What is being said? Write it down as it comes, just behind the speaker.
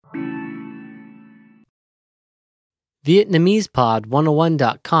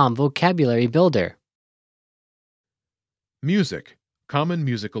VietnamesePod101.com Vocabulary Builder. Music, common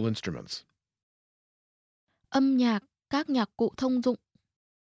musical instruments. Âm nhạc, các nhạc cụ thông dụng.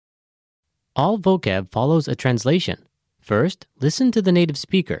 All vocab follows a translation. First, listen to the native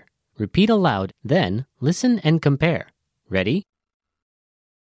speaker. Repeat aloud, then listen and compare. Ready?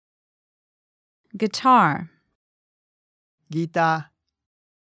 Guitar, guitar,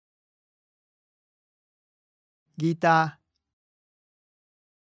 guitar,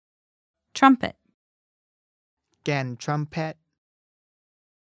 trumpet, kèn trumpet,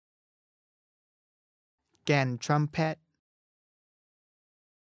 kèn trumpet,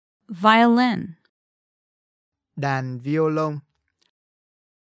 violin, đàn violon,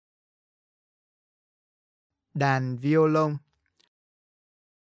 đàn violon,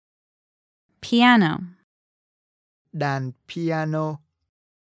 piano, đàn piano,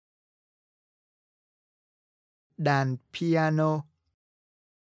 đàn piano,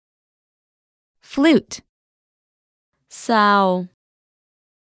 flute, Sào,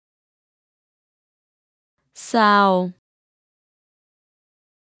 sào,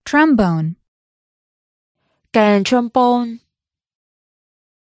 trombone, kèn trombone,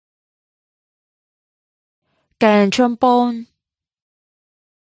 kèn trombone,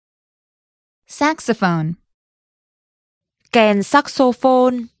 saxophone, kèn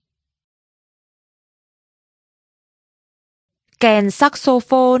saxophone, kèn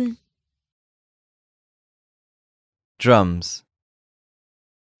saxophone, drums,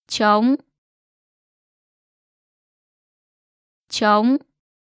 trống, trống,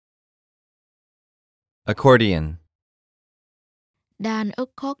 accordion, đàn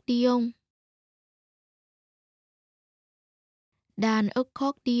accordion, đàn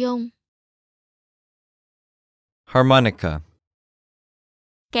accordion, harmonica,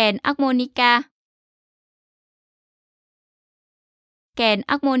 kèn harmonica, kèn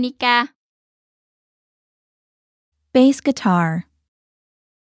harmonica, bass guitar,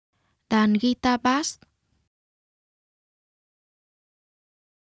 đàn guitar bass,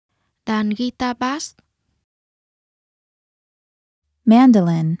 đàn guitar bass,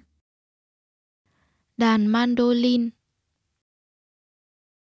 mandolin, đàn mandolin,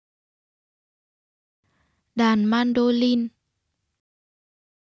 đàn mandolin,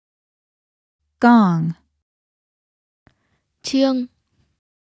 gong, chiêng,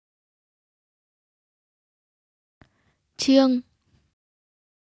 chiêng,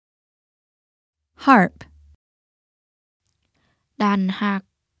 harp, đàn hạc,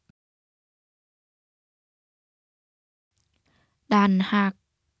 đàn hạc,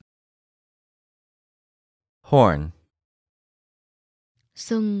 horn,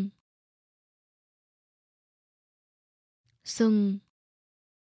 sừng, sừng.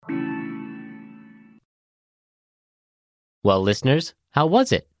 Well, listeners, how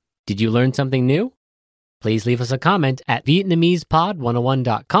was it? Did you learn something new? Please leave us a comment at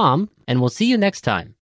VietnamesePod101.com, and we'll see you next time.